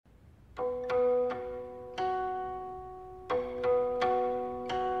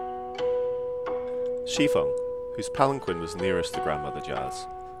Shifeng, whose palanquin was nearest to Grandmother Jia's,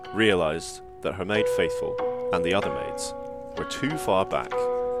 realised that her maid Faithful and the other maids were too far back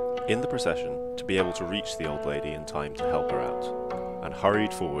in the procession to be able to reach the old lady in time to help her out, and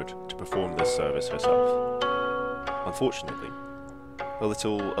hurried forward to perform this service herself. Unfortunately, a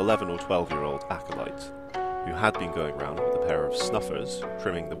little 11 or 12-year-old acolyte, who had been going round with a pair of snuffers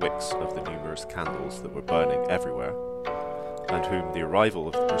trimming the wicks of the numerous candles that were burning everywhere, and whom the arrival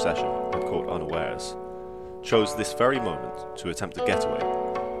of the procession had caught unawares, chose this very moment to attempt a getaway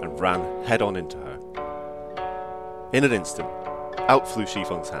and ran head-on into her. In an instant, out flew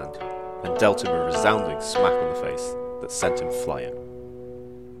Shifeng's hand and dealt him a resounding smack on the face that sent him flying.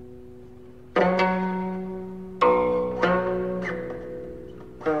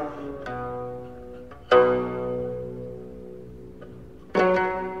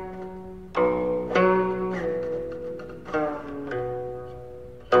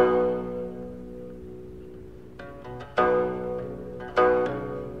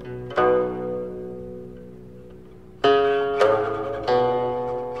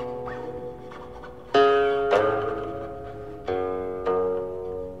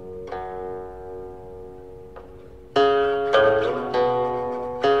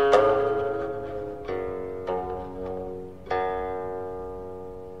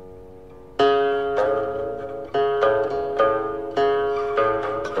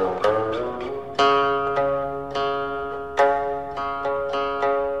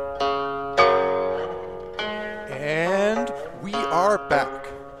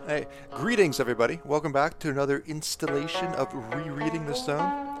 Greetings, everybody. Welcome back to another installation of Rereading the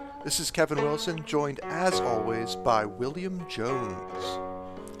Stone. This is Kevin Wilson, joined as always by William Jones.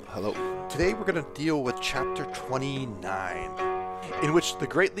 Hello. Today we're going to deal with Chapter 29, in which the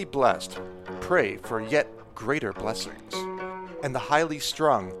greatly blessed pray for yet greater blessings, and the highly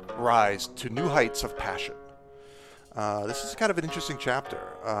strung rise to new heights of passion. This is kind of an interesting chapter.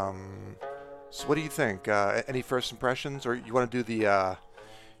 So what do you think? Any first impressions, or you want to do the...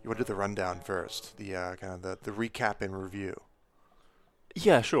 You want to do the rundown first, the kind of the recap and review?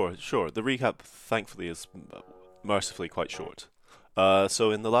 Yeah, sure. The recap, thankfully, is mercifully quite short. So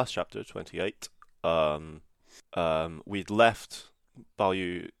in the last chapter, 28, we'd left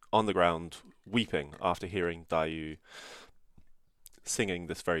Bao on the ground weeping after hearing Dayu singing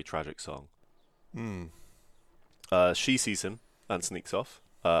this very tragic song. She sees him and sneaks off,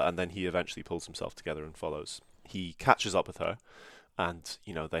 and then he eventually pulls himself together and follows. He catches up with her, and,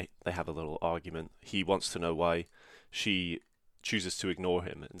 they have a little argument. He wants to know why she chooses to ignore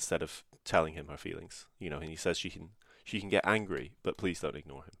him instead of telling him her feelings. And he says she can get angry, but please don't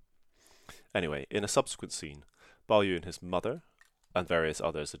ignore him. Anyway, in a subsequent scene, Bao and his mother and various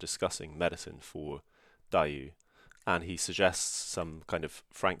others are discussing medicine for Dayu, and he suggests some kind of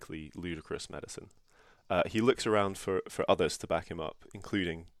frankly ludicrous medicine. He looks around for others to back him up,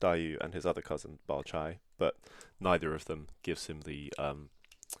 including Dayu and his other cousin, Bao Chai, but neither of them gives him the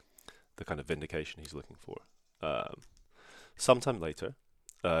kind of vindication he's looking for. Sometime later,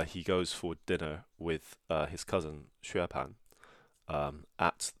 he goes for dinner with his cousin, Xue Pan,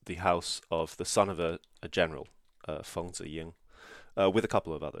 at the house of the son of a general, Feng Ziying, with a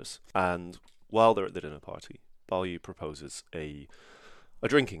couple of others. And while they're at the dinner party, Bao Yu proposes a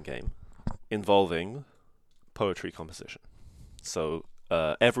drinking game involving poetry composition. So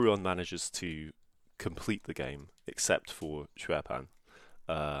everyone manages to complete the game except for Xue Pan.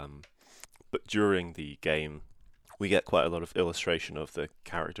 But during the game, we get quite a lot of illustration of the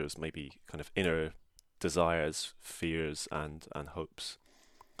characters' maybe kind of inner desires, fears, and hopes.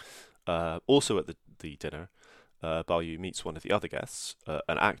 Also at the dinner, Bao Yu meets one of the other guests,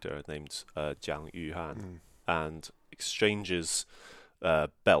 an actor named Jiang Yuhan, and exchanges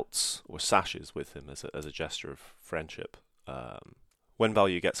belts or sashes with him as a gesture of friendship. When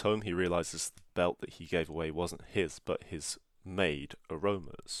Bao Yu gets home, he realizes the belt that he gave away wasn't his, but his maid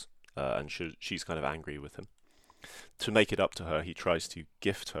Aroma's, and she's kind of angry with him. To make it up to her, he tries to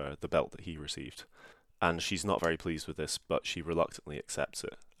gift her the belt that he received, and she's not very pleased with this, but she reluctantly accepts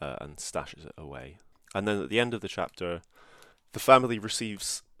it and stashes it away. And then at the end of the chapter, the family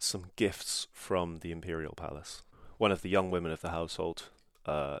receives some gifts from the imperial palace. One of the young women of the household,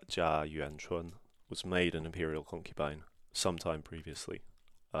 Jia Yuanchun, was made an imperial concubine sometime previously,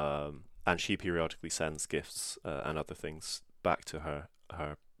 and she periodically sends gifts and other things back to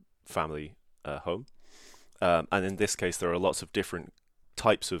her family home. And in this case, there are lots of different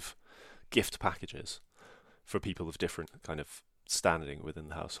types of gift packages for people of different kind of standing within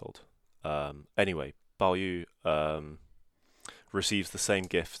the household. Anyway, Bao Yu receives the same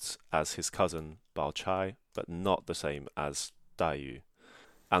gifts as his cousin Bao Chai, but not the same as Dayu.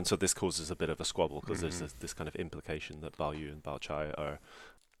 And so this causes a bit of a squabble because there's this kind of implication that Bao Yu and Bao Chai are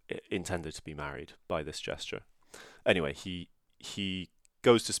intended to be married by this gesture. Anyway, he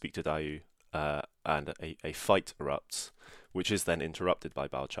goes to speak to Dai Yu, and a fight erupts, which is then interrupted by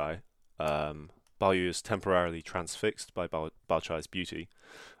Bao Chai. Bao Yu is temporarily transfixed by Bao Chai's beauty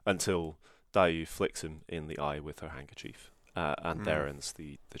until Dai Yu flicks him in the eye with her handkerchief, and there ends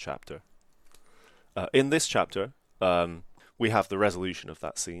the chapter. In this chapter, we have the resolution of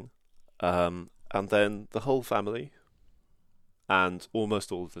that scene, and then the whole family and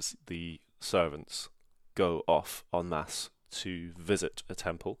almost all of the servants go off en masse to visit a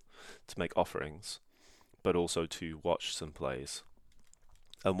temple, to make offerings, but also to watch some plays.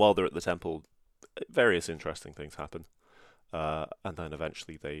 And while they're at the temple, various interesting things happen, and then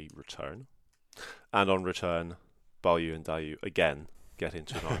eventually they return. And on return, Bao Yu and Dai Yu again get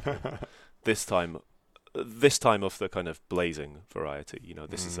into an argument. This time of the kind of blazing variety. You know,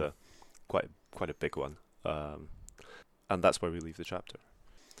 this is a quite a big one, and that's where we leave the chapter.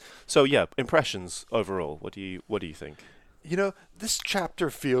 So yeah, impressions overall. What do you think? You know, this chapter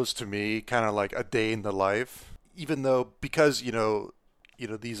feels to me kind of like a day in the life, even though because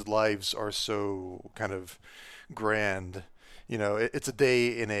these lives are so kind of grand. You know, it's a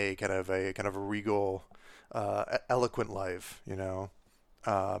day in a kind of a regal, eloquent life. You know.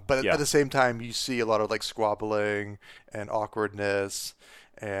 But at the same time, you see a lot of like squabbling and awkwardness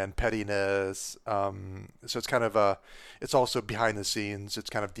and pettiness. So it's kind of it's also behind the scenes. It's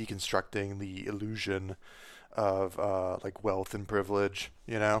kind of deconstructing the illusion of like wealth and privilege.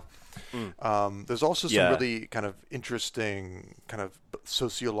 You know, there's also some really kind of interesting kind of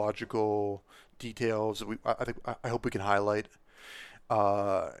sociological details that I hope we can highlight,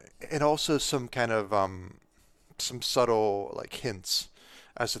 and also some kind of some subtle like hints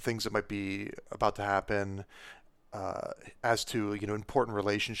as to things that might be about to happen, as to important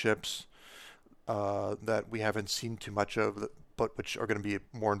relationships that we haven't seen too much of, but which are going to be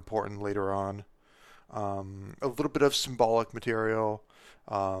more important later on. A little bit of symbolic material,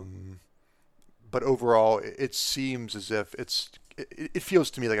 but overall, it seems as if it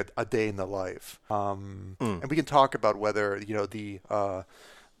feels to me like a day in the life. And we can talk about whether the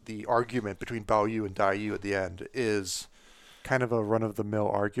argument between Bao Yu and Dai Yu at the end is kind of a run-of-the-mill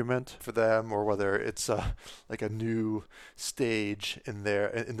argument for them, or whether it's like a new stage in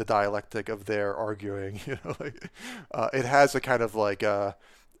the dialectic of their arguing. It has a kind of like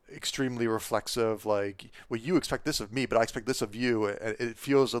extremely reflexive, like, well, you expect this of me, but I expect this of you. And it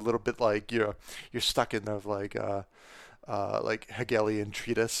feels a little bit like you're stuck in like Hegelian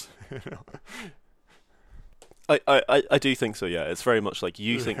treatise. I do think so. Yeah, it's very much like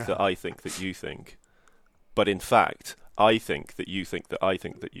you think that I think that you think, but in fact, I think that you think that I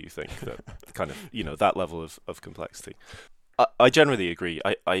think that you think that kind of that level of complexity. I generally agree.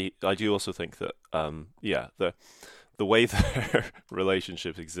 I do also think that the way their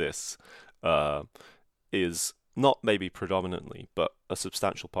relationship exists is not maybe predominantly, but a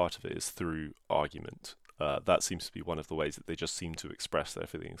substantial part of it is through argument. That seems to be one of the ways that they just seem to express their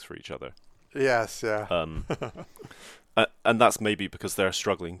feelings for each other. Yes, yeah. And that's maybe because they're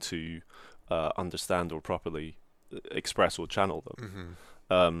struggling to understand or properly express or channel them.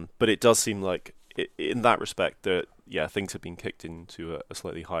 But it does seem like, in that respect, that things have been kicked into a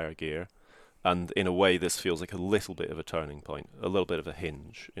slightly higher gear, and in a way, this feels like a little bit of a turning point, a little bit of a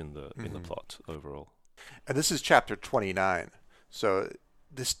hinge in the plot overall. And this is chapter 29, so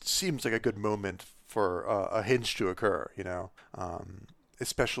this seems like a good moment for a hinge to occur.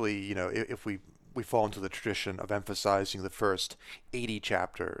 Especially if we fall into the tradition of emphasizing the first 80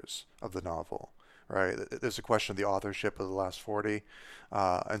 chapters of the novel. Right, there's a question of the authorship of the last 40,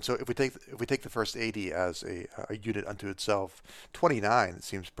 and so if we take the first 80 as a unit unto itself, 29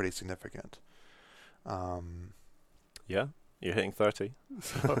 seems pretty significant. Yeah, you're hitting 30.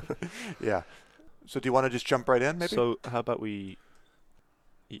 Yeah. So do you want to just jump right in, maybe? So how about we?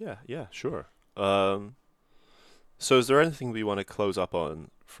 Yeah, sure. So is there anything we want to close up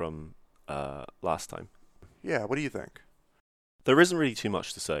on from last time? Yeah. What do you think? There isn't really too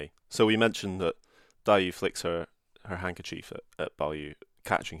much to say. So we mentioned that Dai Yu flicks her handkerchief at Bao Yu,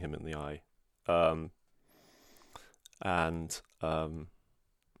 catching him in the eye. And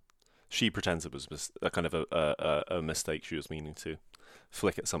she pretends it was a kind of a mistake. She was meaning to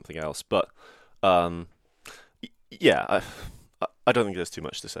flick at something else. But I don't think there's too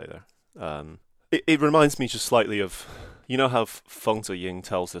much to say there. It reminds me just slightly of, how Feng Ziying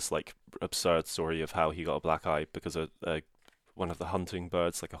tells this like absurd story of how he got a black eye because one of the hunting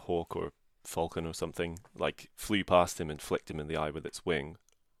birds, like a hawk or falcon or something, like flew past him and flicked him in the eye with its wing.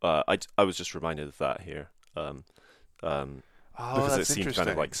 I was just reminded of that here. Oh, because it that's seemed interesting.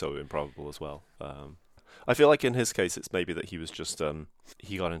 kind of like so improbable as well. I feel like in his case, it's maybe that he was just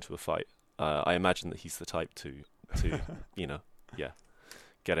he got into a fight. I imagine that he's the type to you know, yeah,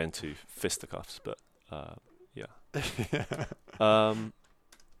 get into fisticuffs, but yeah.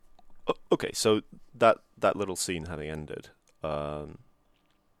 Okay, so that little scene having ended,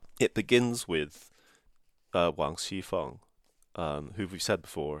 it begins with Wang Xifeng, who we've said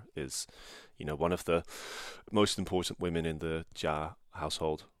before is, one of the most important women in the Jia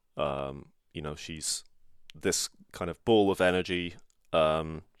household. She's this kind of ball of energy.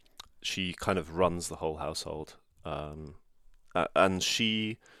 She kind of runs the whole household, and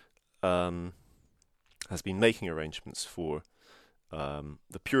she has been making arrangements for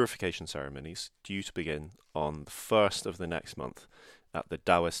the purification ceremonies due to begin on the 1st of the next month at the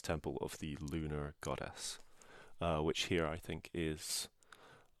Taoist temple of the lunar goddess, which here I think is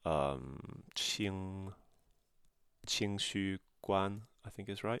Qing Shu Guan, I think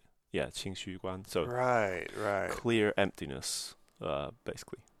is right. Yeah, Qing Shu Guan. So right. clear emptiness,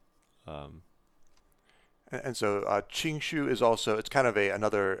 basically. And so Qingshu is also, it's kind of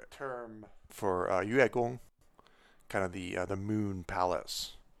another term for Yuegong, kind of the moon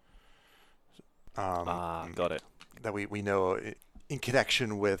palace. Got it. That we know in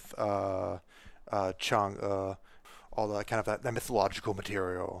connection with Chang'e, all the kind of that mythological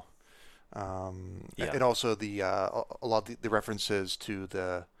material. And also a lot of the references to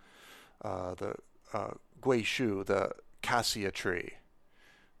the Guishu, the cassia tree,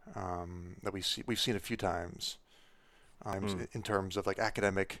 that we've seen a few times, in terms of like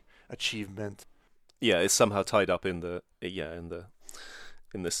academic achievement. Yeah, it's somehow tied up in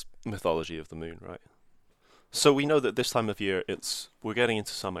this mythology of the moon, right? So we know that this time of year we're getting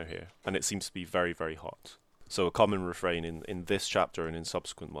into summer here, and it seems to be very, very hot. So a common refrain in this chapter and in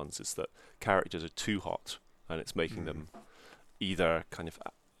subsequent ones is that characters are too hot, and it's making them either kind of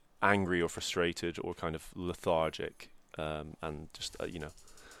angry or frustrated or kind of lethargic, and just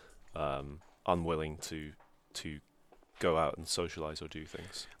unwilling to go out and socialize or do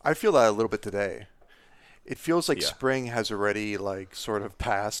things. I feel that a little bit today. It feels like spring has already like sort of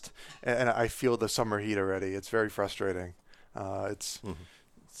passed, and I feel the summer heat already. It's very frustrating. It's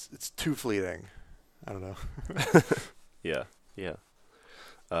too fleeting. I don't know. Yeah.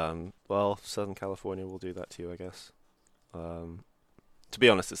 Well, Southern California will do that to you, I guess. To be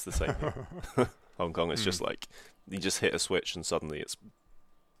honest, it's the same here. Hong Kong is just like, you just hit a switch and suddenly it's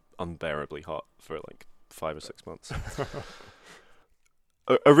unbearably hot for like 5 or 6 months.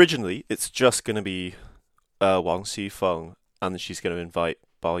 Originally, it's just going to be Wang Xifeng, and she's going to invite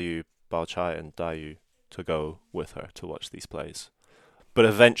Bao Yu, Bao Chai, and Dai Yu to go with her to watch these plays. But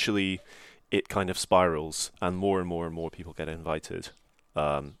eventually, it kind of spirals, and more people get invited.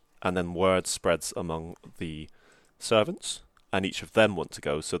 And then word spreads among the servants, and each of them want to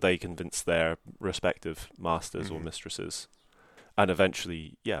go, so they convince their respective masters or mistresses. And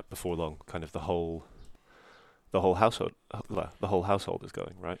eventually, before long, kind of the whole household is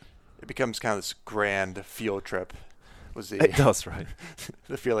going, right? It becomes kind of this grand field trip. It does, right?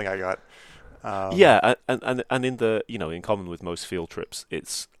 The feeling I got. And in the in common with most field trips,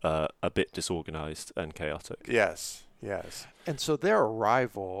 it's a bit disorganized and chaotic. Yes. And so their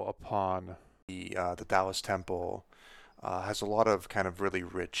arrival upon the Taoist temple has a lot of kind of really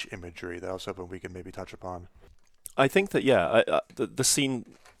rich imagery that I was hoping we could maybe touch upon. I think that the scene,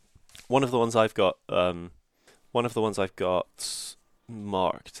 one of the ones I've got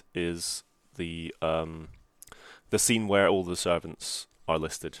marked is the scene where all the servants are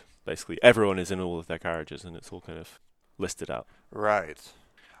listed. Basically, everyone is in all of their carriages, and it's all kind of listed out. Right.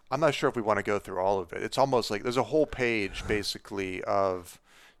 I'm not sure if we want to go through all of it. It's almost like there's a whole page, basically, of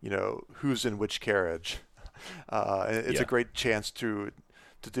who's in which carriage. It's a great chance to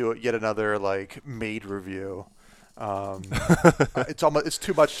do yet another like maid review. It's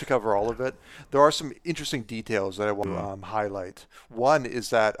too much to cover all of it. There are some interesting details that I want to highlight. One is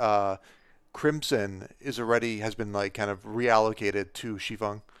that Crimson has been like kind of reallocated to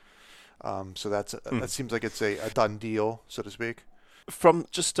Xifeng. So that seems like it's a done deal, so to speak. From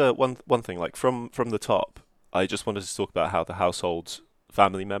just one thing, like from the top, I just wanted to talk about how the household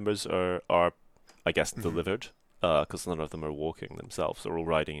family members are I guess delivered, because none of them are walking themselves; they're all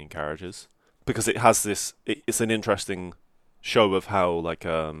riding in carriages. Because it has it's an interesting show of how like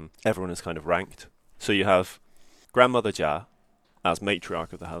everyone is kind of ranked. So you have Grandmother Jia as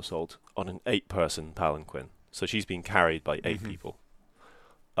matriarch of the household on an 8-person palanquin. So she's being carried by 8 people.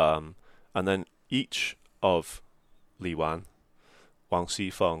 And then each of Li Wan, Wang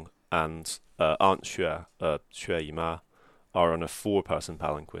Xifeng, and Aunt Xue Yima are on a 4-person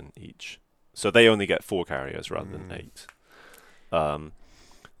palanquin each. So they only get 4 carriers rather than 8.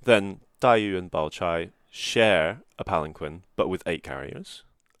 Then Dai Yu and Bao Chai share a palanquin, but with 8 carriers.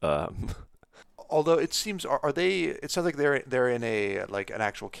 Although it seems, are they? It sounds like they're in a like an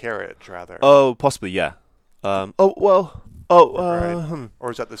actual carriage rather. Oh, possibly, yeah. Right.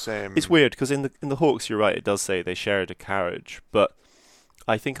 Or is that the same? It's weird because in the Hawks, you're right. It does say they shared a carriage, but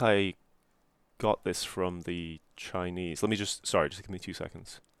I think I got this from the Chinese. Let me just give me 2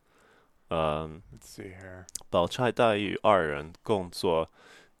 seconds. Let's see here. 宝钗、黛玉二人共坐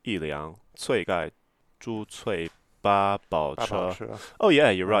一辆翠盖珠翠八宝车. Oh yeah,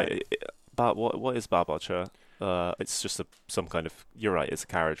 you're right. But what is 八宝车? It's just some kind of. You're right. It's a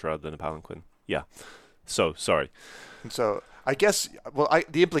carriage rather than a palanquin. Yeah. So sorry. And so I guess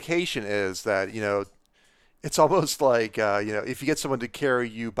the implication is that it's almost like if you get someone to carry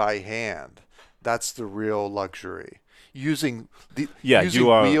you by hand, that's the real luxury. Using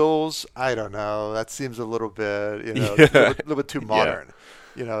wheels, I don't know. That seems a little bit a little bit too modern.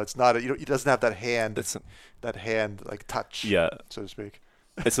 Yeah. It's not. It doesn't have that hand. That hand like touch. Yeah. So to speak.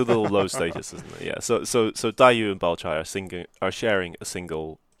 It's a little low status, isn't it? Yeah. So Dai Yu and Bao Chai are sharing a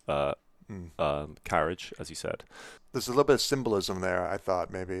single carriage, as you said. There's a little bit of symbolism there. I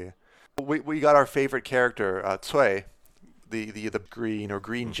thought maybe we got our favorite character, Cui, the green or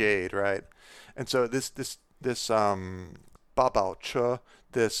green jade, right? And so this Ba Bao Che,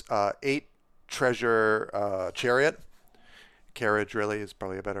 this 8 treasure chariot, carriage really is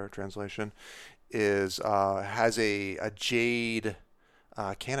probably a better translation, is has a jade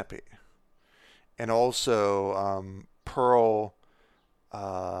canopy, and also pearl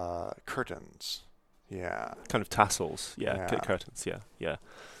curtains. Yeah. Kind of tassels. Yeah. Curtains. Yeah.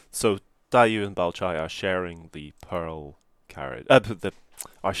 So Dai Yu and Bao Chai are sharing the pearl carriage.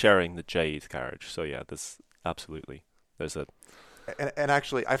 Are sharing the jade carriage. So yeah, there's a. And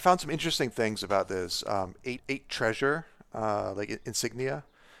actually, I found some interesting things about this 8 treasure like insignia.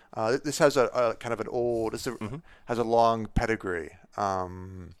 This has a kind of an old. Has a long pedigree.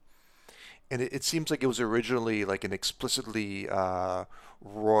 And it seems like it was originally like an explicitly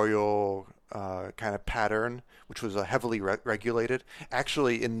royal kind of pattern, which was heavily regulated.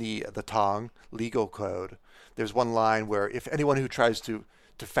 Actually, in the Tang legal code, there's one line where if anyone who tries to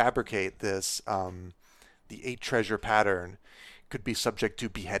fabricate this, the 8 treasure pattern, could be subject to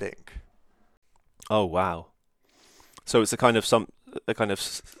beheading. Oh wow! So it's a kind of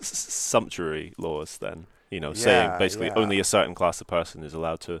sumptuary laws then. Saying basically only a certain class of person is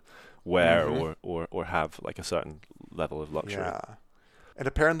allowed to wear or have like a certain level of luxury. Yeah. And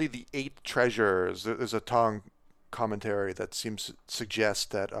apparently the 8 treasures, there's a Tang commentary that seems to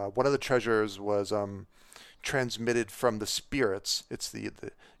suggest that one of the treasures was transmitted from the spirits. It's the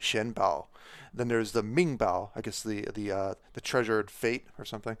Xianbao. Then there's the Mingbao, I guess the treasured fate or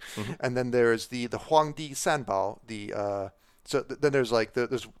something. And then there's the Huangdi Sanbao, then there's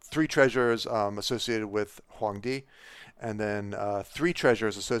there's 3 treasures associated with Huangdi, and then 3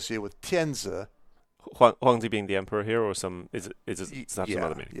 treasures associated with Tianzi. Huangdi being the emperor here, or some is that some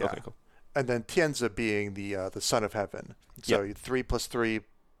other meaning? Yeah. Okay, cool. And then Tianzi being the son of heaven. So 3 plus 3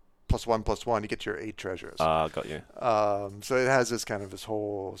 plus 1 plus 1, you get your 8 treasures. Got you. So it has this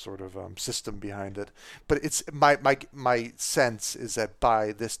whole sort of system behind it. But it's my sense is that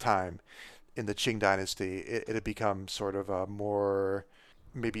by this time in the Qing dynasty, it had become sort of a more,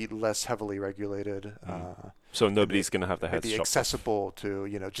 maybe less heavily regulated. So nobody's going to have their heads maybe chopped accessible off to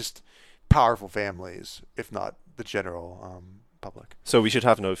just powerful families, if not the general public. So we should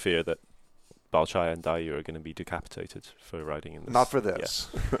have no fear that Bao Chai and Dai Yu are going to be decapitated for riding in this. Not for this.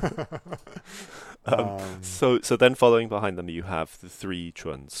 Yeah. So then following behind them, you have the 3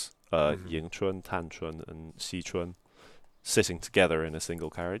 Chuns, Ying Chun, Tan Chun, and Xi Chun, sitting together in a single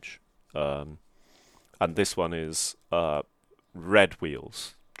carriage. And this one is red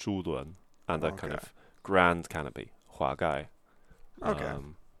wheels, 朱轮, and a kind of grand canopy, 华盖. Okay.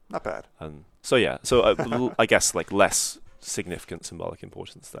 Not bad. And so I guess like less significant symbolic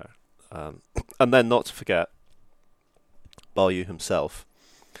importance there. And then not to forget, Bao Yu himself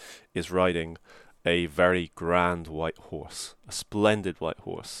is riding a very grand white horse, a splendid white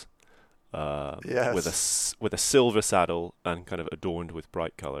horse, yes. with a silver saddle and kind of adorned with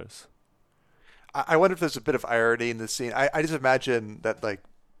bright colors. I wonder if there's a bit of irony in this scene. I just imagine that like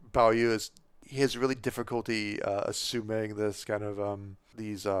Bao Yu has really difficulty assuming this kind of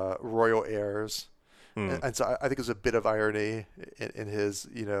these royal airs, and so I think there's a bit of irony in his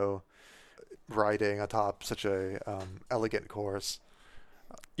riding atop such a elegant horse.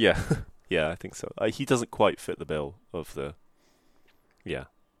 Yeah, yeah, I think so. He doesn't quite fit the bill of that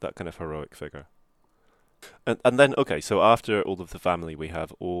kind of heroic figure. And then so after all of the family, we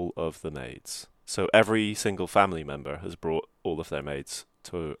have all of the maids. So every single family member has brought all of their maids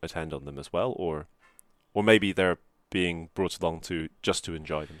to attend on them as well, or maybe they're being brought along to just to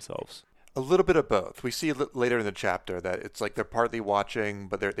enjoy themselves. A little bit of both. We see later in the chapter that it's like they're partly watching,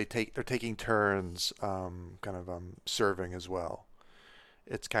 but they're taking turns, serving as well.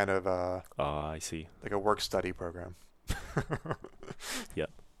 It's kind of I see. like a work study program. Yeah,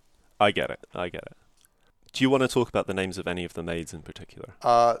 I get it. Do you want to talk about the names of any of the maids in particular?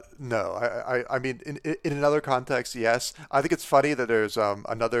 No. I mean, in another context, yes. I think it's funny that there's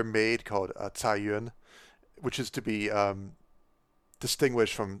another maid called Cai Yun, which is to be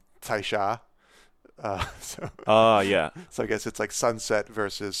distinguished from Cai Sha. Yeah. So I guess it's like sunset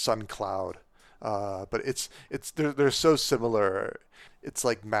versus sun cloud. But they're so similar. It's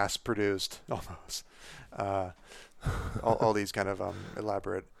like mass produced almost. All these kind of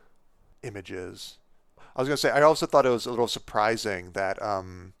elaborate images. I was going to say, I also thought it was a little surprising that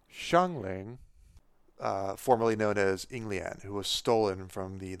Xiangling, formerly known as Yinglian, who was stolen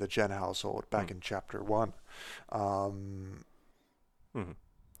from the Zhen household back in chapter 1,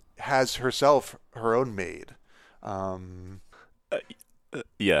 has herself her own maid.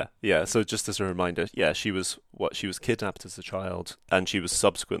 Yeah. So just as a reminder, she was kidnapped as a child, and she was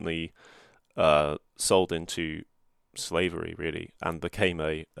subsequently sold into slavery, really, and became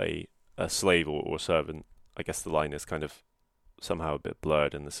a slave or servant. I guess the line is kind of somehow a bit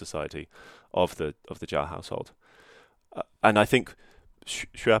blurred in the society of the Jia household. And I think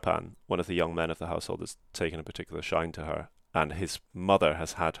Xuepan, one of the young men of the household, has taken a particular shine to her, and his mother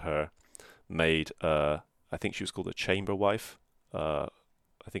has had her made, I think she was called a chamber wife, I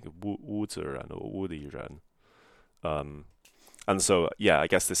think Wu Ziren or Wu Liren. And so, I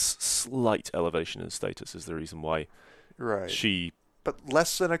guess this slight elevation in status is the reason why she... But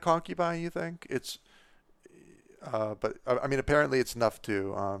less than a concubine, you think? But I mean, apparently it's enough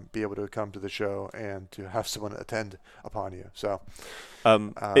to be able to come to the show and to have someone attend upon you. So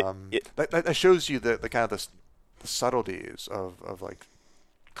that shows you the kind of the subtleties of like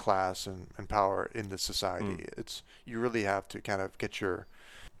class and power in this society. It's you really have to kind of get your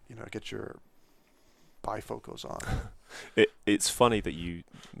bifocals on. It's funny that you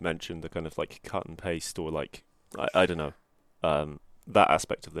mentioned the kind of like cut and paste or like I don't know. That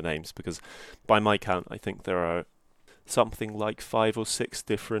aspect of the names, because by my count I think there are something like 5 or 6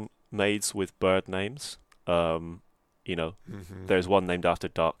 different maids with bird names. There's one named after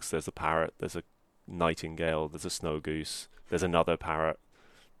ducks, there's a parrot, there's a nightingale, there's a snow goose, there's another parrot,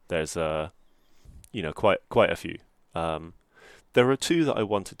 there's quite a few. There are 2 that I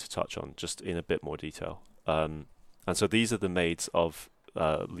wanted to touch on just in a bit more detail, and so these are the maids of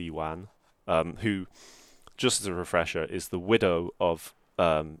Li Wan, who, just as a refresher, is the widow of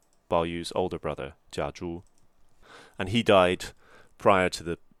Bao Yu's older brother, Jia Zhu. And he died prior to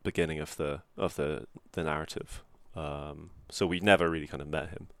the beginning of the narrative. So we never really kind of met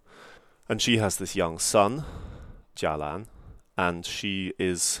him. And she has this young son, Jia Lan, and she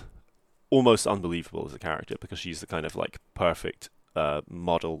is almost unbelievable as a character because she's the kind of like perfect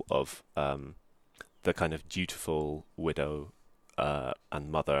model of the kind of dutiful widow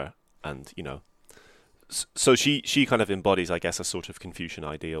and mother, and so she kind of embodies, I guess, a sort of Confucian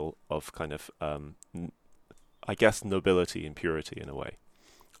ideal of kind of, I guess, nobility and purity in a way.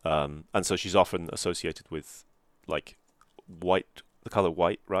 And so she's often associated with like white, the color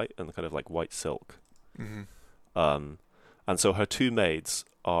white, right? And the kind of like white silk. Mm-hmm. And so her 2 maids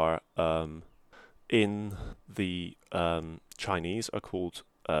are, in the Chinese, are called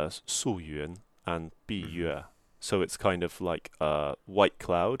Su Yuan and Bi Yue. So it's kind of like white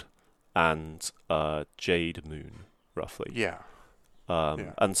cloud and jade moon, roughly. Yeah.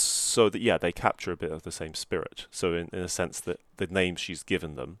 And so they capture a bit of the same spirit. So in a sense that the names she's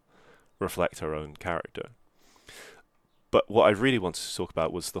given them reflect her own character. But what I really wanted to talk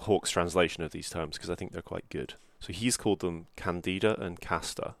about was the Hawke's translation of these terms, because I think they're quite good. So he's called them Candida and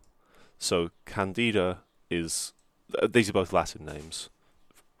Casta. So Candida is... these are both Latin names.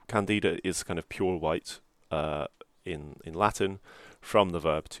 Candida is kind of pure white in Latin, from the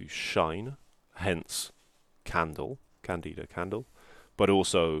verb to shine, hence candle, candida, candle, but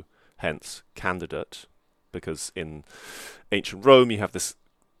also hence candidate, because in ancient Rome you have this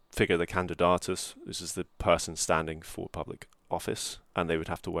figure, the candidatus. This is the person standing for public office, and they would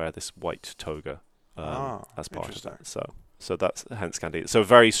have to wear this white toga as part of that. So that's hence candida. So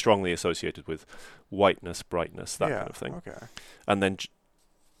very strongly associated with whiteness, brightness, that kind of thing. Okay. And then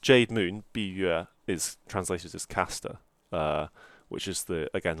jade moon, Bi Yue, is translated as casta, which is the,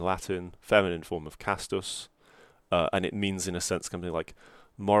 again, Latin feminine form of castus, and it means, in a sense, something like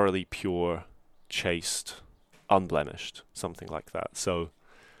morally pure, chaste, unblemished, something like that. So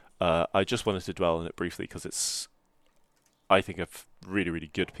I just wanted to dwell on it briefly because it's, I think, really, really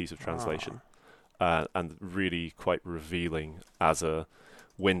good piece of translation, and really quite revealing as a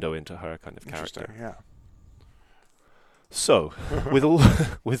window into her kind of character. Interesting, yeah. So, with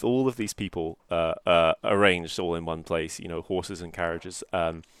all of these people arranged all in one place, horses and carriages,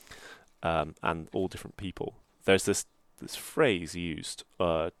 and all different people, there's this phrase used,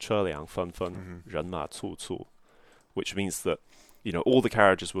 车辆纷纷，人马簇簇, which means that all the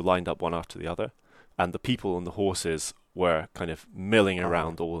carriages were lined up one after the other, and the people and the horses were kind of milling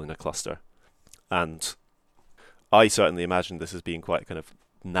around all in a cluster. And I certainly imagined this as being quite a kind of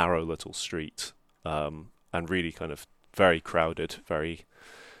narrow little street, and really kind of very crowded, very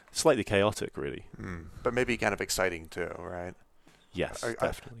slightly chaotic, really. But maybe kind of exciting too, right? Yes,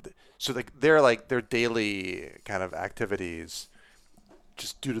 definitely. So their daily kind of activities,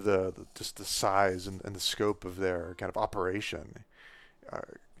 just due to the size and the scope of their kind of operation,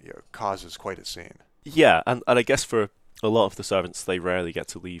 causes quite a scene. Yeah, and I guess for a lot of the servants, they rarely get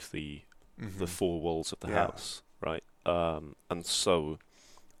to leave the four walls of the house, right? And so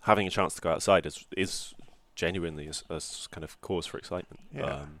having a chance to go outside is genuinely as kind of cause for excitement.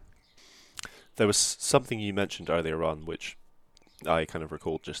 Yeah. There was something you mentioned earlier on, which I kind of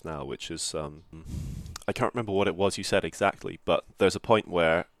recalled just now, which is I can't remember what it was you said exactly, but there's a point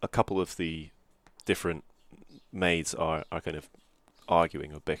where a couple of the different maids are kind of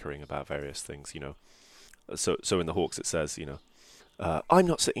arguing or bickering about various things, So in the Hawks it says, I'm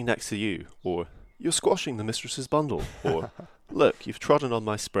not sitting next to you, or you're squashing the mistress's bundle, or look, you've trodden on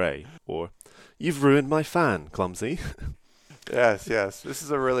my spray, or you've ruined my fan, clumsy. Yes. This is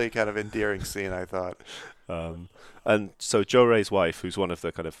a really kind of endearing scene, I thought. And so Jorei's wife, who's one of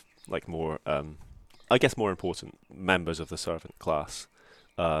the kind of like more, I guess more important members of the servant class,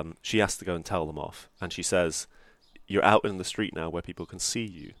 she has to go and tell them off. And she says, you're out in the street now where people can see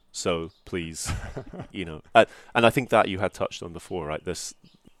you. So please, and I think that you had touched on before, right? This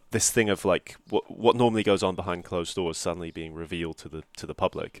thing of like what normally goes on behind closed doors suddenly being revealed to the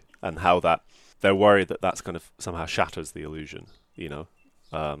public, and how that they're worried that that's kind of somehow shatters the illusion,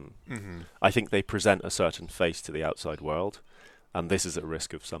 I think they present a certain face to the outside world, and this is at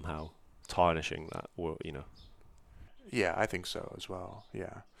risk of somehow tarnishing that, or Yeah, I think so as well.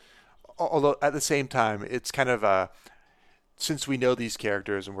 Yeah. Although at the same time, it's kind of since we know these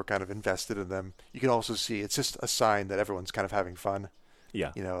characters and we're kind of invested in them, you can also see it's just a sign that everyone's kind of having fun.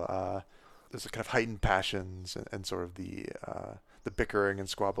 Yeah. There's a kind of heightened passions and sort of the bickering and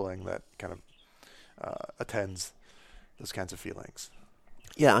squabbling that kind of attends those kinds of feelings.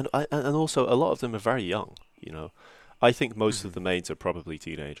 Yeah, and also a lot of them are very young. I think most of the maids are probably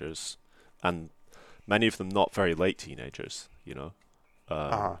teenagers, and many of them not very late teenagers.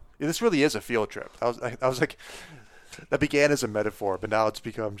 Yeah, this really is a field trip. I was like, that began as a metaphor, but now it's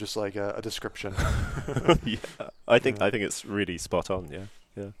become just like a description. Yeah, I think it's really spot on.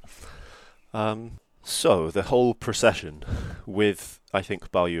 Yeah. So the whole procession, with I think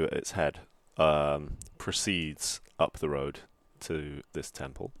Bao Yu at its head, proceeds up the road to this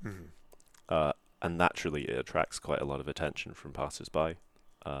temple, and naturally it attracts quite a lot of attention from passers-by.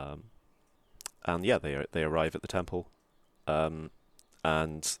 And yeah, they arrive at the temple,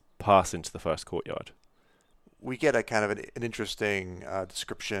 and pass into the first courtyard. We get a kind of an interesting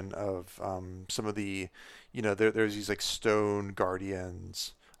description of some of the, there's these like stone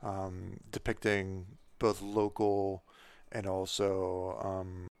guardians depicting both local and also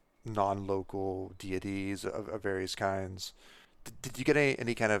non-local deities of various kinds. Did you get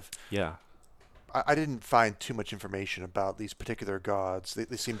any kind of... Yeah. I didn't find too much information about these particular gods.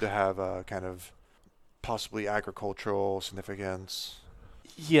 They seem to have a kind of possibly agricultural significance.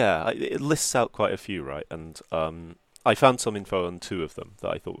 Yeah, it lists out quite a few, right? And I found some info on two of them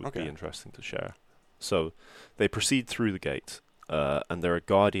that I thought would be interesting to share. So they proceed through the gate, and there are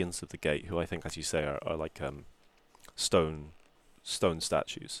guardians of the gate who I think, as you say, are like stone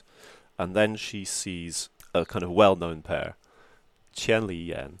statues. And then she sees a kind of well-known pair, Qian Li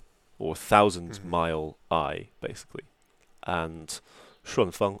Yan, or Thousand Mile Eye, basically, and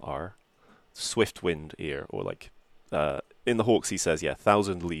Shun Feng Er, Swift Wind Ear, or like in the Hawks he says,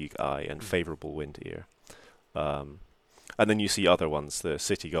 1,000 League Eye and Favorable Wind Ear. And then you see other ones, the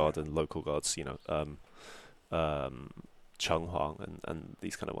city god and local gods, Cheng Huang and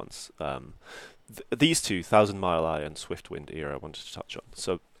these kind of ones. These two, 1,000 Mile Eye and Swift Wind Ear, I wanted to touch on.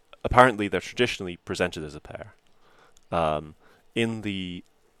 So apparently they're traditionally presented as a pair. In the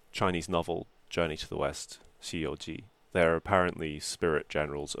Chinese novel Journey to the West, Xi You Ji, they're apparently spirit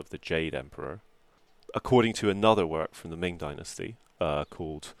generals of the Jade Emperor. According to another work from the Ming Dynasty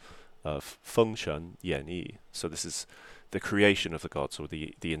called Fengshen Yan Yi, so this is the creation of the gods, or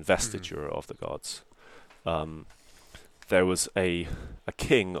the investiture of the gods. There was a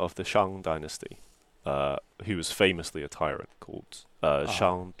king of the Shang dynasty who was famously a tyrant called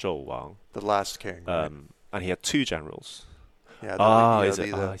Shang Zhou Wang. The last king. Right? And he had two generals. Yeah.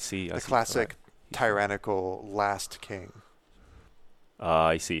 I see. The classic tyrannical last king.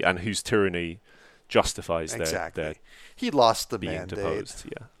 I see. And whose tyranny justifies exactly. their he lost the being mandate. deposed.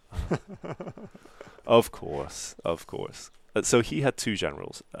 Yeah. Of course. So he had two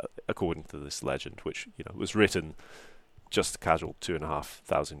generals, according to this legend, which was written just a casual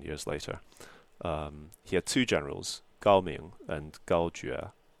 2,500 years later. He had two generals, Gao Ming and Gao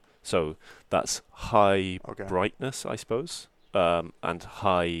Jue. So that's high brightness, I suppose, and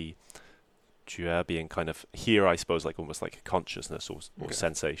high Jue being kind of here, I suppose, like almost like consciousness or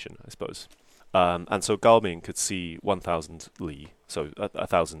sensation, I suppose. And so Gao Ming could see 1,000 li, so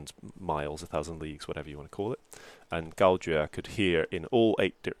 1,000 miles, 1,000 leagues, whatever you want to call it. And Gao Jue could hear in all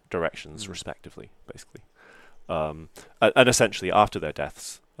 8 directions, respectively, basically. And essentially, after their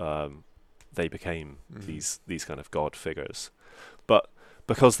deaths, they became these kind of god figures. But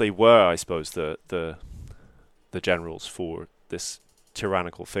because they were, I suppose, the generals for this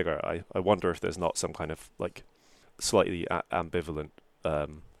tyrannical figure, I wonder if there's not some kind of like slightly ambivalent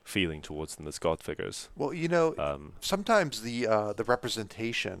feeling towards them as god figures. Well, sometimes the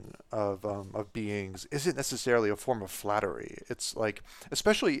representation of beings isn't necessarily a form of flattery. It's like,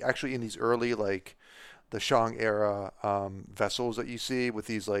 especially actually in these early like the Shang era vessels that you see with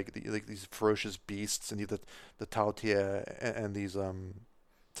these like these ferocious beasts, and the Tao Tie and these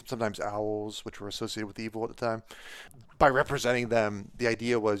sometimes owls, which were associated with evil at the time. By representing them, the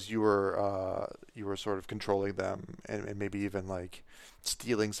idea was you were sort of controlling them and maybe even like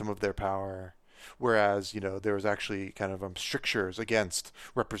stealing some of their power. Whereas there was actually kind of strictures against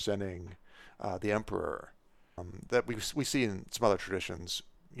representing the emperor that we see in some other traditions,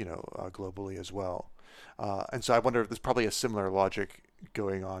 globally as well. And so I wonder if there's probably a similar logic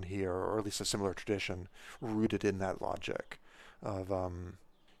going on here, or at least a similar tradition rooted in that logic of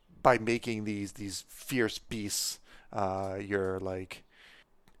by making these fierce beasts, you're like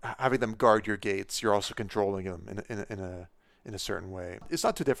having them guard your gates. You're also controlling them in a certain way. It's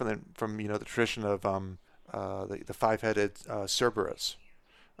not too different from the tradition of the 5-headed Cerberus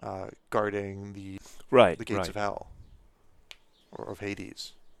guarding the gates of hell, or of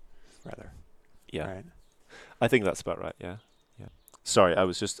Hades, rather. Yeah, right. I think that's about right. Yeah. Sorry, I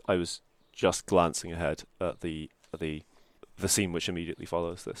was just glancing ahead at the scene which immediately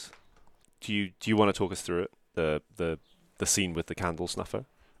follows this. Do you want to talk us through it? The scene with the candle snuffer.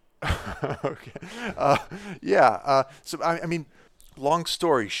 Okay. So I mean, long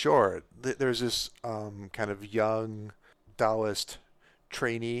story short, there's this kind of young Taoist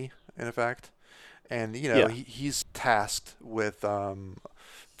trainee, in effect, and he's tasked with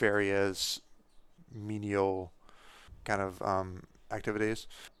various menial kind of activities.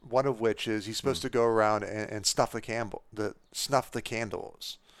 One of which is he's supposed to go around and snuff the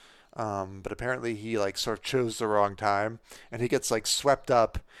candles. But apparently he like sort of chose the wrong time, and he gets like swept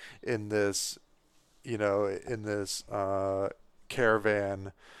up in this,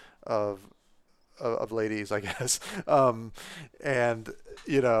 caravan of ladies, I guess. And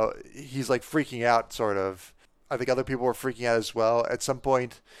he's like freaking out, sort of. I think other people were freaking out as well. At some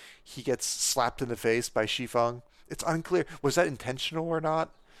point, he gets slapped in the face by Shifeng. It's unclear. Was that intentional or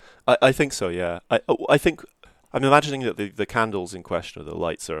not? I think so, yeah. I think I'm imagining that the candles in question, or the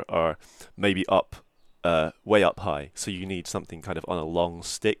lights, are maybe up, way up high. So you need something kind of on a long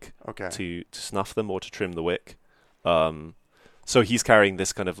stick to snuff them or to trim the wick. So he's carrying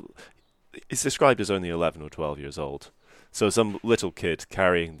this kind of. It's described as only 11 or 12 years old. So some little kid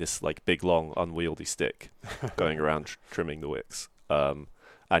carrying this like big long unwieldy stick, going around trimming the wicks.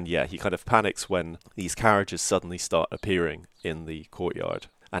 And yeah, he kind of panics when these carriages suddenly start appearing in the courtyard,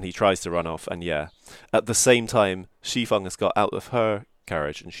 and he tries to run off. And yeah, at the same time, Shifeng has got out of her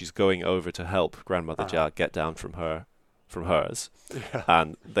carriage, and she's going over to help Grandmother Jia get down from hers,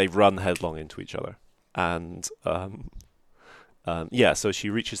 and they run headlong into each other. And so she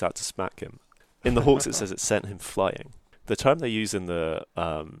reaches out to smack him. In the Hawks, it says it sent him flying. The term they use in the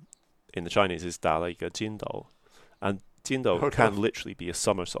Chinese is 打了一个筋斗, and 筋斗 can literally be a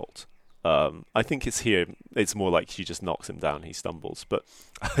somersault. I think it's more like she just knocks him down, he stumbles. But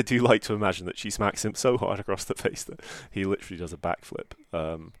I do like to imagine that she smacks him so hard across the face that he literally does a backflip.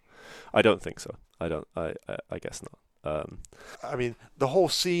 I don't think so. I guess not. I mean, the whole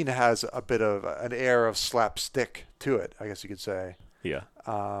scene has a bit of an air of slapstick to it, I guess you could say. Yeah.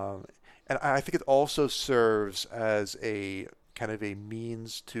 And I think it also serves as a kind of a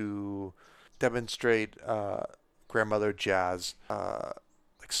means to demonstrate grandmother Jazz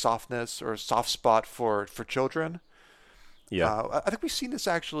like softness or soft spot for children. Yeah. I think we've seen this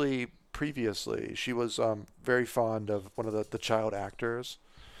actually previously. She was very fond of one of the child actors.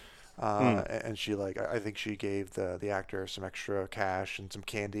 Mm. And she like I think she gave the actor some extra cash and some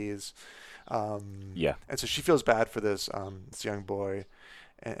candies, Yeah. and so she feels bad for this young boy,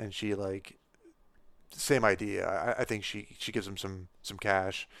 and she like same idea. I think she gives him some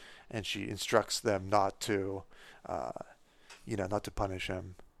cash, and she instructs them not to, uh, not to punish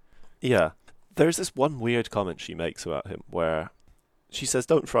him. Yeah. There's this one weird comment she makes about him where she says,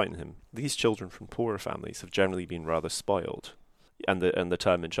 "Don't frighten him. These children from poorer families have generally been rather spoiled." And the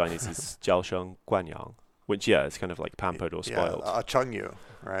term in Chinese is 娇生惯养, which is kind of like pampered or spoiled. Yeah, chengyu,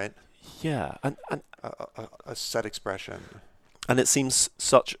 right? Yeah, and A set expression. and it seems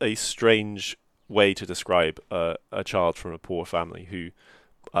such a strange way to describe a child from a poor family who,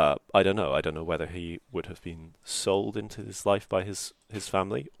 I don't know whether he would have been sold into his life by his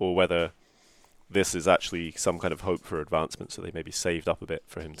family, or whether this is actually some kind of hope for advancement, so they maybe saved up a bit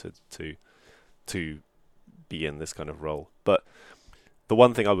for him to be in this kind of role. But the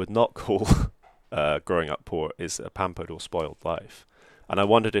one thing I would not call growing up poor is a pampered or spoiled life. And I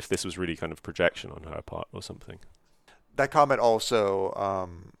wondered if this was really kind of projection on her part or something. That comment also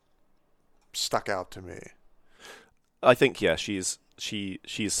stuck out to me. I think, yeah, she is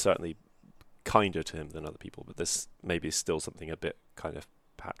certainly kinder to him than other people, but this maybe is still something a bit kind of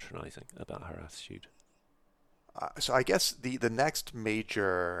patronizing about her attitude. So I guess the next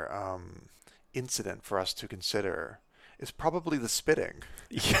major incident for us to consider is probably the spitting.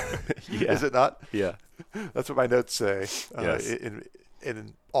 Yeah. Is it not? Yeah. That's what my notes say. Yes.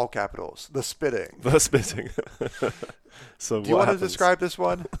 In all capitals, the spitting. The spitting. So do you what want happens? to describe this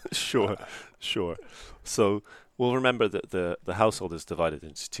one? Sure. So we'll remember that the household is divided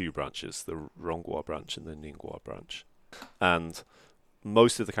into two branches, the Rongguo branch and the Ningguo branch. And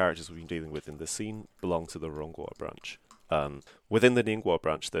most of the characters we've been dealing with in this scene belong to the Rongguo branch. Within the Ningguo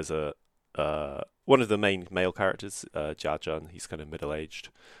branch, there's one of the main male characters, Jia Zhen. He's kind of middle-aged.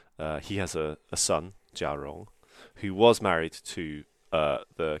 He has a son, Jia Rong, who was married to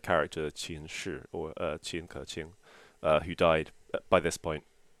the character Qin Shi, or Qin Keqing, who died by this point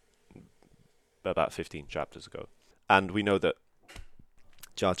about 15 chapters ago. And we know that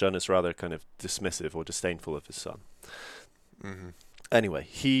Jia Zhen is rather kind of dismissive or disdainful of his son. Mm-hmm. Anyway,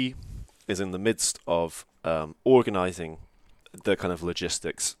 he is in the midst of organizing the kind of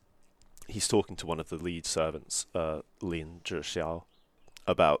logistics. He's talking to one of the lead servants, Lin Zhixiao,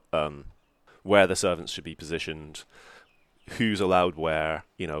 about where the servants should be positioned, who's allowed where,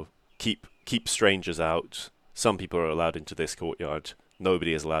 keep strangers out. Some people are allowed into this courtyard.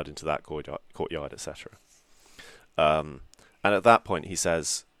 Nobody is allowed into that courtyard, etc. And at that point, he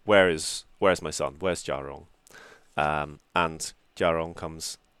says, "Where's my son? Where's Jia Rong?" And Jia Rong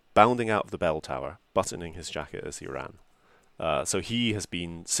comes bounding out of the bell tower, buttoning his jacket as he ran. So he has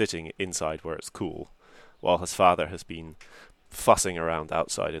been sitting inside where it's cool, while his father has been fussing around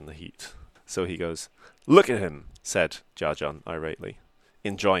outside in the heat. So he goes, "Look at him," said Jia Zhen irately,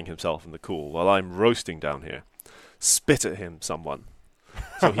 enjoying himself in the cool, while I'm roasting down here. "Spit at him, someone."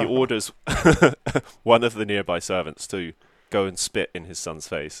 So he orders one of the nearby servants to go and spit in his son's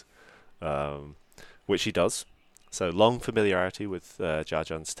face, which he does. So long familiarity with Jia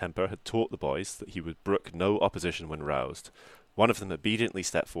Zhen's temper had taught the boys that he would brook no opposition when roused. One of them obediently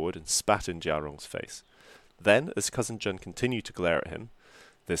stepped forward and spat in Jia Rong's face. Then, as Cousin Zhen continued to glare at him,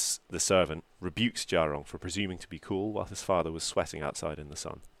 the servant rebukes Jia Rong for presuming to be cool while his father was sweating outside in the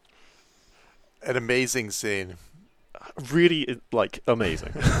sun. An amazing scene. Really,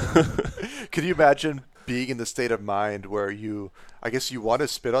 amazing. Could you imagine being in the state of mind where I guess you want to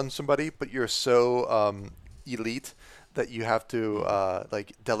spit on somebody, but you're so elite that you have to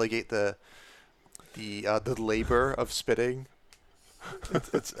delegate the labor of spitting?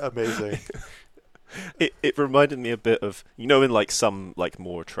 It's amazing. It reminded me a bit of, in some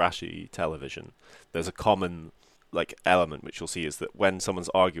more trashy television, there's a common element which you'll see is that when someone's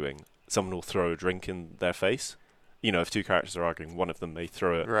arguing, someone will throw a drink in their face. If two characters are arguing, one of them may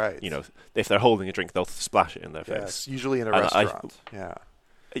throw it. Right. If they're holding a drink, they'll splash it in their face. Yes, usually in a restaurant. Yeah.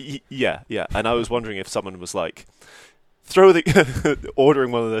 And I was wondering if someone was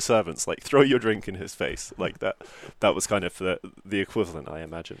ordering one of their servants, throw your drink in his face. That was kind of the equivalent, I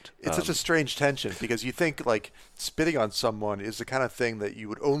imagined. It's such a strange tension, because you think spitting on someone is the kind of thing that you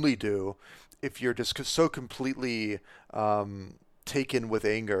would only do if you're just so completely taken with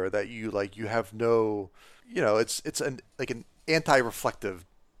anger that you have no, it's an anti-reflective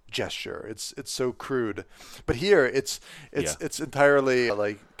gesture. It's so crude, but here it's entirely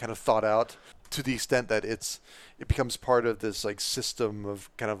kind of thought out. to the extent that it becomes part of this like system of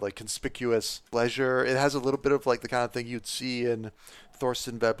kind of like conspicuous pleasure. It has a little bit of like the kind of thing you'd see in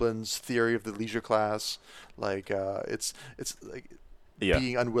Thorstein Veblen's Theory of the Leisure Class. Like it's like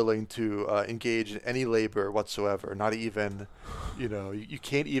being unwilling to engage in any labor whatsoever, not even, you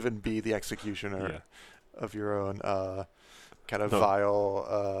can't even be the executioner of your own kind of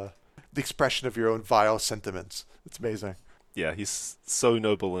vile, the expression of your own vile sentiments. It's amazing. Yeah, he's so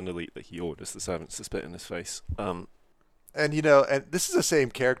noble and elite that he orders the servants to spit in his face. And and this is the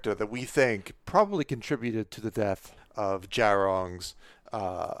same character that we think probably contributed to the death of Jarong's,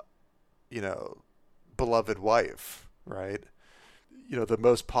 beloved wife, right? The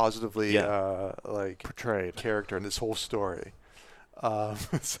most positively portrayed character in this whole story.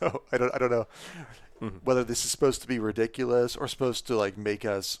 So I don't know whether this is supposed to be ridiculous or supposed to like make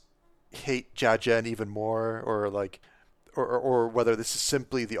us hate Jia-Zhen even more, or like, or whether this is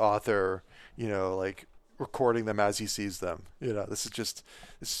simply the author, like recording them as he sees them. This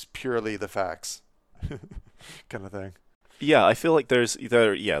is purely the facts, kind of thing. Yeah, I feel like there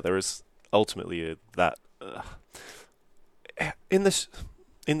is ultimately that. In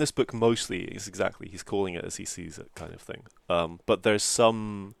this book, mostly is exactly he's calling it as he sees it, kind of thing. But there's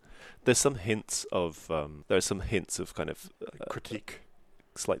some hints of kind of critique,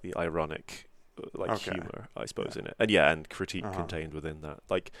 slightly ironic, humor, I suppose, in it, and critique contained within that.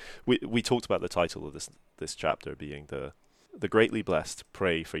 Like we talked about the title of this chapter being the greatly blessed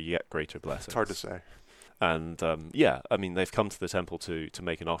pray for yet greater blessings. It's hard to say. And I mean, they've come to the temple to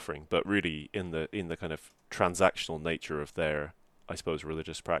make an offering, but really in the kind of transactional nature of their, I suppose,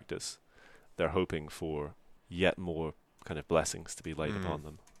 religious practice, they're hoping for yet more kind of blessings to be laid upon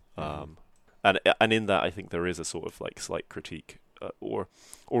them. And in that, I think there is a sort of like slight critique or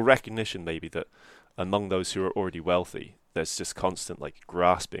recognition maybe that among those who are already wealthy, there's just constant like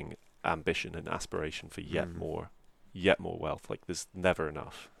grasping ambition and aspiration for yet more wealth. Like there's never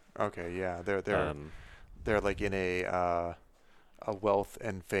enough. Okay, yeah, they're like in a wealth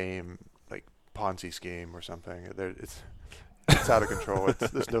and fame like Ponzi scheme or something. It's out of control.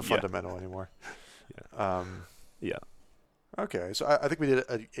 There's no fundamental anymore. Yeah. Okay, so I think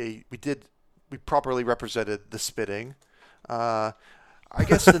we properly represented the spitting. I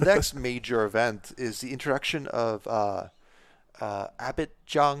guess the next major event is the introduction of Abbot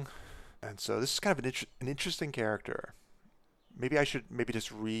Zhang, and so this is kind of an interesting character. Maybe I should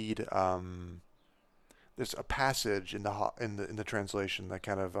just read. There's a passage in the translation that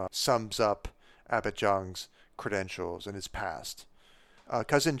kind of sums up Abbot Zhang's credentials and his past.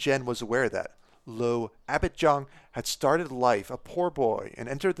 Cousin Jen was aware that, lo, Abbot Zhang had started life a poor boy and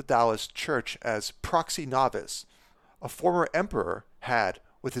entered the Taoist church as proxy novice. A former emperor had,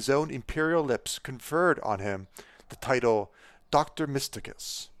 with his own imperial lips, conferred on him the title Doctor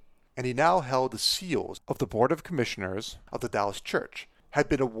Mysticus, and he now held the seals of the Board of Commissioners of the Taoist Church, had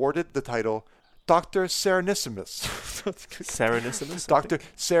been awarded the title Dr. Serenissimus. Serenissimus? Dr.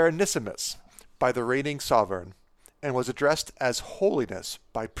 Serenissimus by the reigning sovereign, and was addressed as Holiness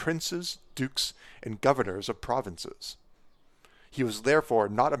by princes, dukes, and governors of provinces. He was therefore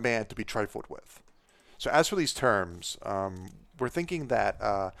not a man to be trifled with. So as for these terms, we're thinking that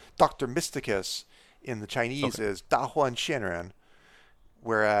Dr. Mysticus in the Chinese is Da Huan Xianren,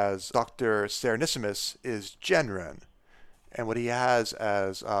 whereas Dr. Serenissimus is Zhenren. And what he has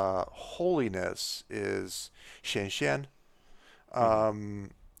as holiness is Xian Xian.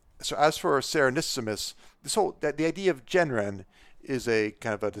 So as for Serenissimus, the idea of Zhenren is a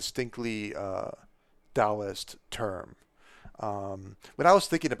kind of a distinctly Taoist term. When I was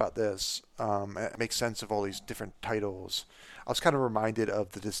thinking about this, it makes sense of all these different titles. I was kind of reminded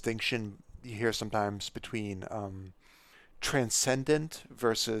of the distinction you hear sometimes between transcendent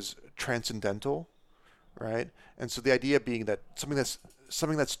versus transcendental, right? And so the idea being that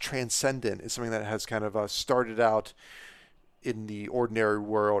something that's transcendent is something that has kind of started out in the ordinary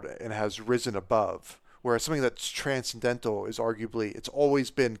world and has risen above, whereas something that's transcendental is arguably, it's always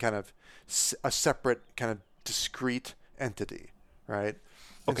been kind of a separate kind of discrete entity, right?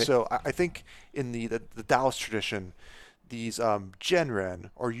 Okay. And so I think in the Taoist tradition, these Zhenren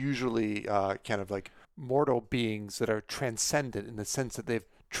are usually kind of like mortal beings that are transcendent in the sense that they've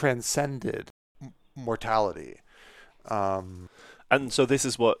transcended mortality. And so this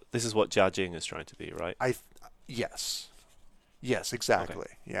is what Jia Jing is trying to be, right? Yes, exactly.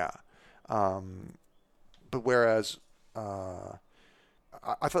 Okay. Yeah. But whereas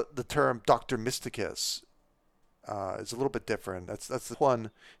I thought the term Dr. Mysticus is a little bit different. That's the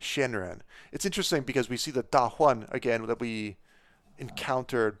Huan Xianren. It's interesting because we see the Da Huan again that we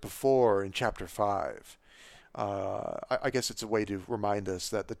encountered before in chapter 5. I guess it's a way to remind us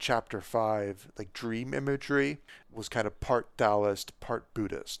that the chapter 5 like dream imagery was kind of part Taoist, part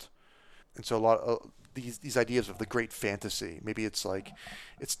Buddhist. And so a lot of these ideas of the great fantasy, maybe it's like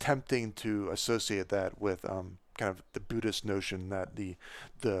it's tempting to associate that with kind of the Buddhist notion that the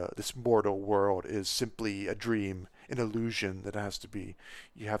this mortal world is simply a dream, an illusion that has to be,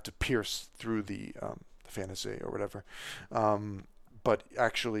 you have to pierce through the fantasy or whatever. But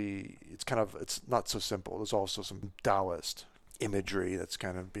actually, it's not so simple. There's also some Taoist imagery that's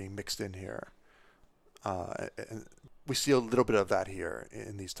kind of being mixed in here, and we see a little bit of that here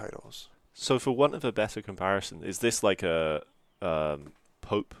in these titles. So, for want of a better comparison, is this like a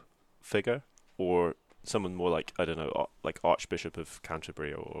Pope figure, or someone more like, I don't know, like Archbishop of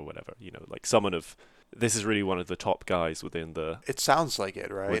Canterbury or whatever? You know, like someone of, this is really one of the top guys within the. It sounds like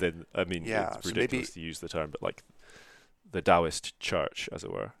it, right? Within, I mean, yeah, it's ridiculous to use the term, but like the Taoist church, as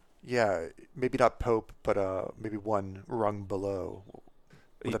it were. Yeah, maybe not Pope, but maybe one rung below.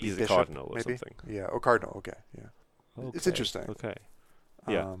 He's a cardinal or maybe? something. Yeah, or cardinal. Okay, yeah. Okay. It's interesting. Okay.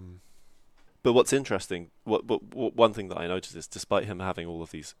 Yeah. But what's interesting, one thing that I noticed is, despite him having all of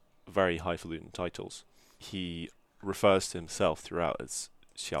these very highfalutin titles, he refers to himself throughout as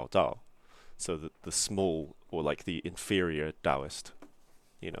Xiao Dao, so the small, or like the inferior Taoist,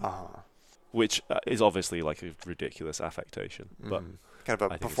 you know, which is obviously like a ridiculous affectation, but kind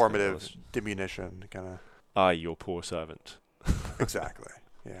of a performative diminution, kind of. Your poor servant. Exactly.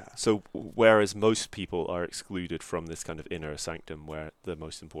 Yeah. So whereas most people are excluded from this kind of inner sanctum where the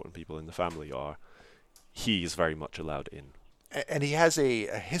most important people in the family are, he is very much allowed in. And he has a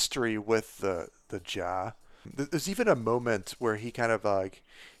history with the Jia. There's even a moment where he kind of like,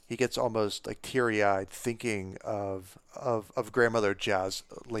 he gets almost like teary-eyed thinking of grandmother Jia's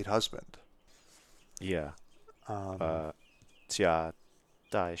late husband. Yeah. Jia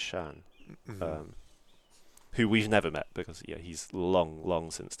Daishan. Who we've never met because, he's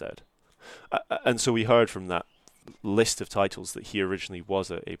long since dead. And so we heard from that list of titles that he originally was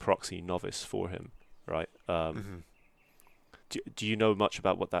a proxy novice for him, right? Do you know much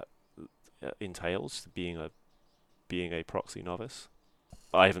about what that entails, being a proxy novice?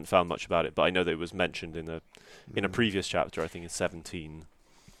 I haven't found much about it, but I know that it was mentioned in a previous chapter, I think in 17,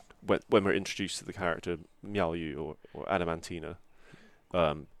 when we're introduced to the character Miao Yu or Adamantina.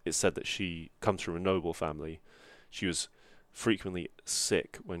 It said that she comes from a noble family. She was frequently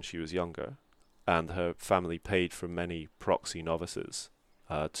sick when she was younger, and her family paid for many proxy novices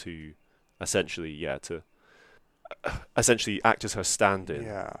to essentially act as her stand-in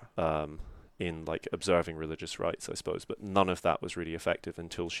in like observing religious rites, I suppose. But none of that was really effective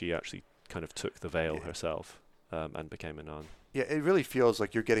until she actually kind of took the veil herself and became a nun. Yeah, it really feels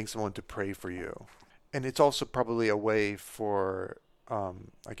like you're getting someone to pray for you, and it's also probably a way for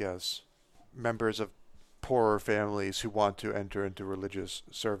I guess, members of poorer families who want to enter into religious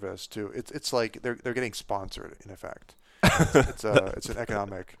service too. It's like they're getting sponsored in effect. It's an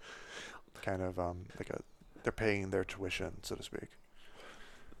economic kind of they're paying their tuition, so to speak.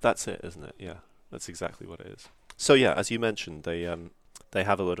 That's it, isn't it? Yeah, that's exactly what it is. So yeah, as you mentioned, they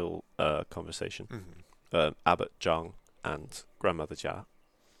have a little conversation. Abbot Zhang and grandmother Jia,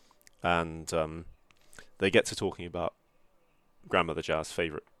 and they get to talking about grandmother Jia's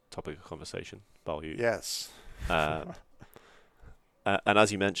favorite topic of conversation, Bao Yu. Yes. And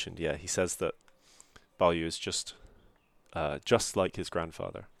as you mentioned, he says that Bao Yu is just like his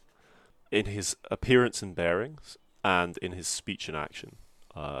grandfather in his appearance and bearings, and in his speech and action.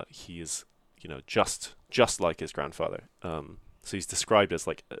 He is, just like his grandfather. So he's described as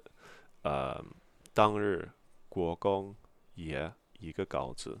like 当日国公爷一个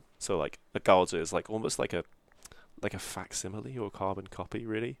稿子. So like a 稿子 is like almost like a facsimile or carbon copy,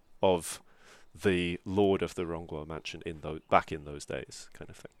 really, of the lord of the Rongguo mansion back in those days, kind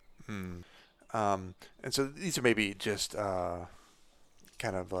of thing. And so these are maybe just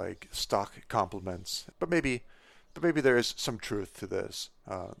kind of like stock compliments, but maybe there is some truth to this,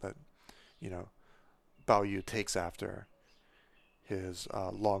 that Bao Yu takes after his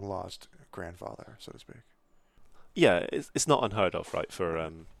long lost grandfather, so to speak. Yeah, it's not unheard of, right,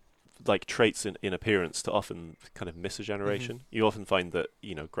 for like traits in appearance to often kind of miss a generation. You often find that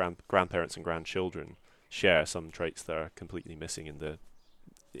grandparents and grandchildren share some traits that are completely missing in the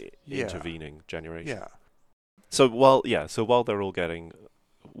intervening generation. Yeah. So while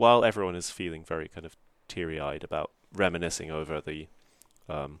everyone is feeling very kind of teary-eyed about reminiscing over the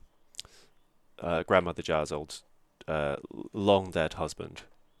grandmother Jia's old long dead husband,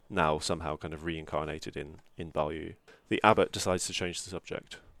 now somehow kind of reincarnated in Bao Yu, the abbot decides to change the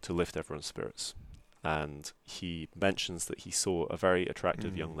subject to lift everyone's spirits. And he mentions that he saw a very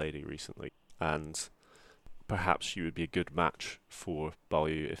attractive young lady recently, and perhaps she would be a good match for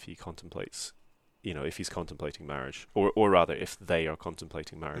Bao Yu if he contemplates, if he's contemplating marriage, or rather, if they are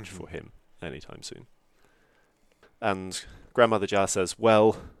contemplating marriage for him anytime soon. And Grandmother Jia says,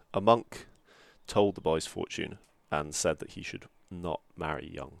 well, a monk told the boy's fortune and said that he should not marry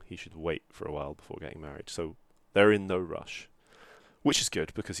young. He should wait for a while before getting married. So they're in no rush, which is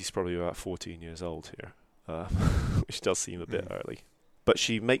good because he's probably about 14 years old here, which does seem a bit early. But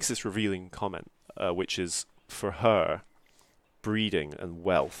she makes this revealing comment, which is, for her, breeding and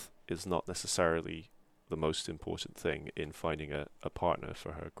wealth is not necessarily the most important thing in finding a partner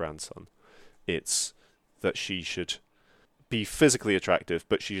for her grandson. It's that she should be physically attractive,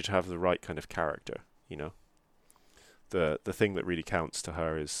 but she should have the right kind of character, The thing that really counts to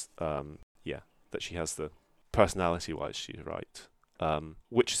her is, that she has the personality-wise she's right.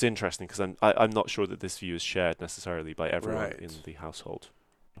 Which is interesting because I'm not sure that this view is shared necessarily by everyone in the household.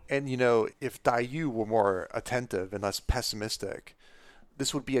 And, if Dai Yu were more attentive and less pessimistic,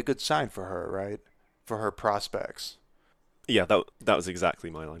 this would be a good sign for her, right? For her prospects. Yeah, that was exactly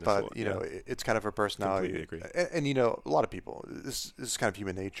my line of thought. But, it's kind of her personality. Completely agree. And a lot of people, this is kind of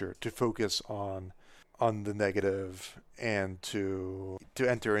human nature, to focus on the negative and to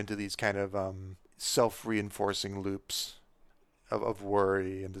enter into these kind of self-reinforcing loops of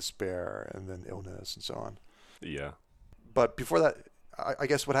worry and despair and then illness and so on. Yeah. But before that, I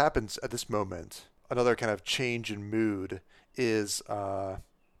guess what happens at this moment, another kind of change in mood, is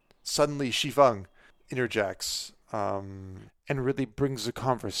suddenly Shifeng interjects and really brings the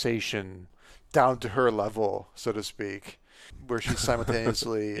conversation down to her level, so to speak, where she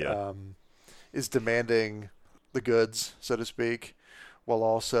simultaneously is demanding the goods, so to speak, while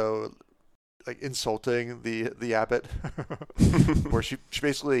also insulting the abbot. Where she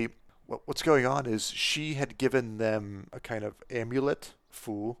basically, what's going on is she had given them a kind of amulet,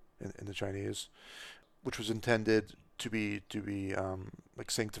 fu in the Chinese, which was intended to be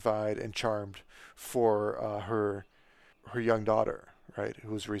sanctified and charmed for her young daughter, right,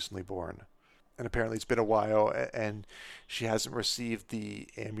 who was recently born. And apparently it's been a while, and she hasn't received the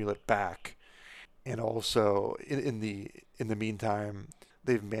amulet back. And also, in the meantime,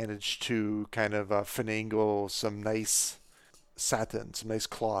 they've managed to kind of finagle some nice satin, some nice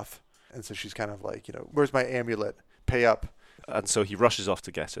cloth. And so she's kind of like, where's my amulet? Pay up. And so he rushes off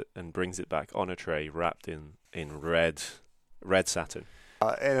to get it and brings it back on a tray wrapped in red satin.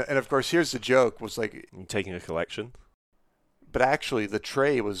 And of course, here's the joke, was like... Taking a collection. But actually, the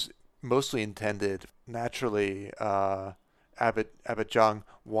tray was mostly intended, naturally, Abbot Zhang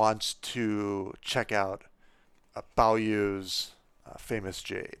wants to check out Bao Yu's famous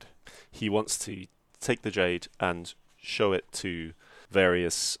jade. He wants to take the jade and show it to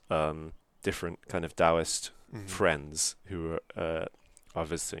various different kind of Taoist friends who are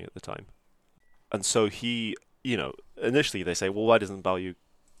visiting at the time. And so he, initially they say, well, why doesn't Bao Yu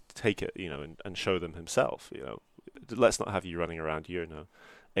take it, and show them himself? Let's not have you running around. You're now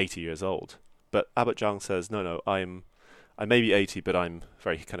 80 years old. But Abbot Zhang says, no, I may be 80, but I'm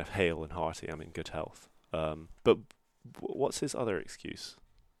very kind of hale and hearty. I'm in good health. But what's his other excuse?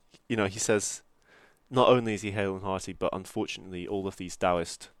 He says, not only is he hale and hearty, but unfortunately all of these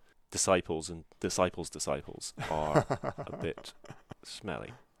Taoist disciples and disciples are a bit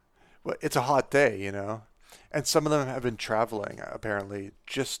smelly. Well, it's a hot day, and some of them have been traveling, apparently,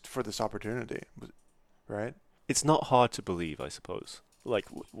 just for this opportunity, right? It's not hard to believe, I suppose. Like,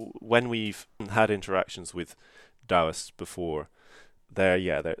 when we've had interactions with Taoists before,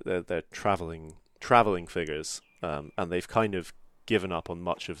 they're traveling figures, and they've kind of given up on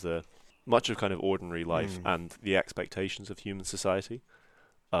much of kind of ordinary life and the expectations of human society,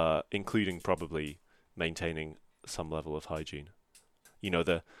 including probably maintaining some level of hygiene.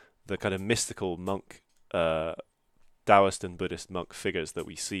 The kind of mystical monk, Taoist and Buddhist monk figures that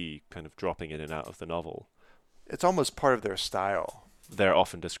we see kind of dropping in and out of the novel. It's almost part of their style. They're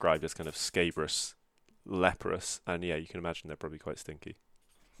often described as kind of scabrous, leprous, and you can imagine they're probably quite stinky.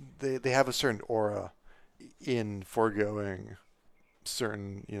 They have a certain aura in foregoing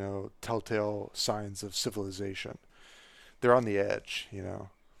certain, telltale signs of civilization. They're on the edge,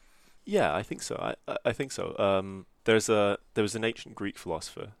 Yeah, I think so. I think so. There was an ancient Greek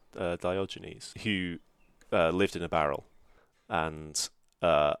philosopher, Diogenes, who lived in a barrel, and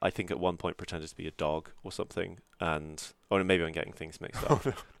I think at one point pretended to be a dog or something, or maybe I'm getting things mixed up.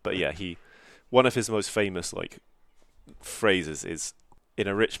 But yeah, one of his most famous phrases is, "In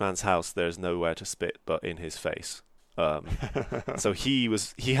a rich man's house, there's nowhere to spit but in his face." So he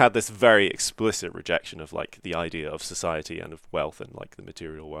had this very explicit rejection of the idea of society and of wealth and the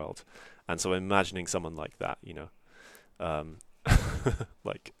material world. And so imagining someone like that,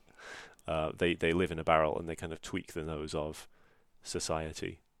 They live in a barrel and they kind of tweak the nose of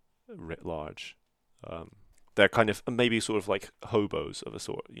society writ large. They're kind of maybe sort of like hobos of a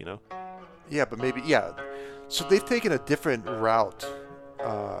sort, you know? Yeah, but maybe, yeah. So they've taken a different route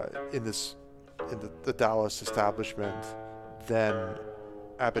in the Taoist establishment than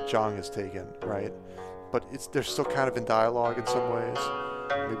Abbot Zhang has taken, right? But they're still kind of in dialogue in some ways.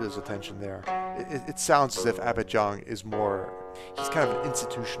 Maybe there's a tension there. It sounds as if Abbot Zhang is he's kind of an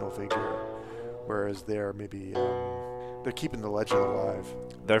institutional figure, whereas they're maybe they're keeping the legend alive.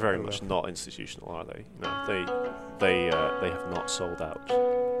 They're very much not institutional, are they? You know, they have not sold out.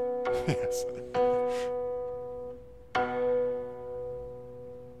 Yes.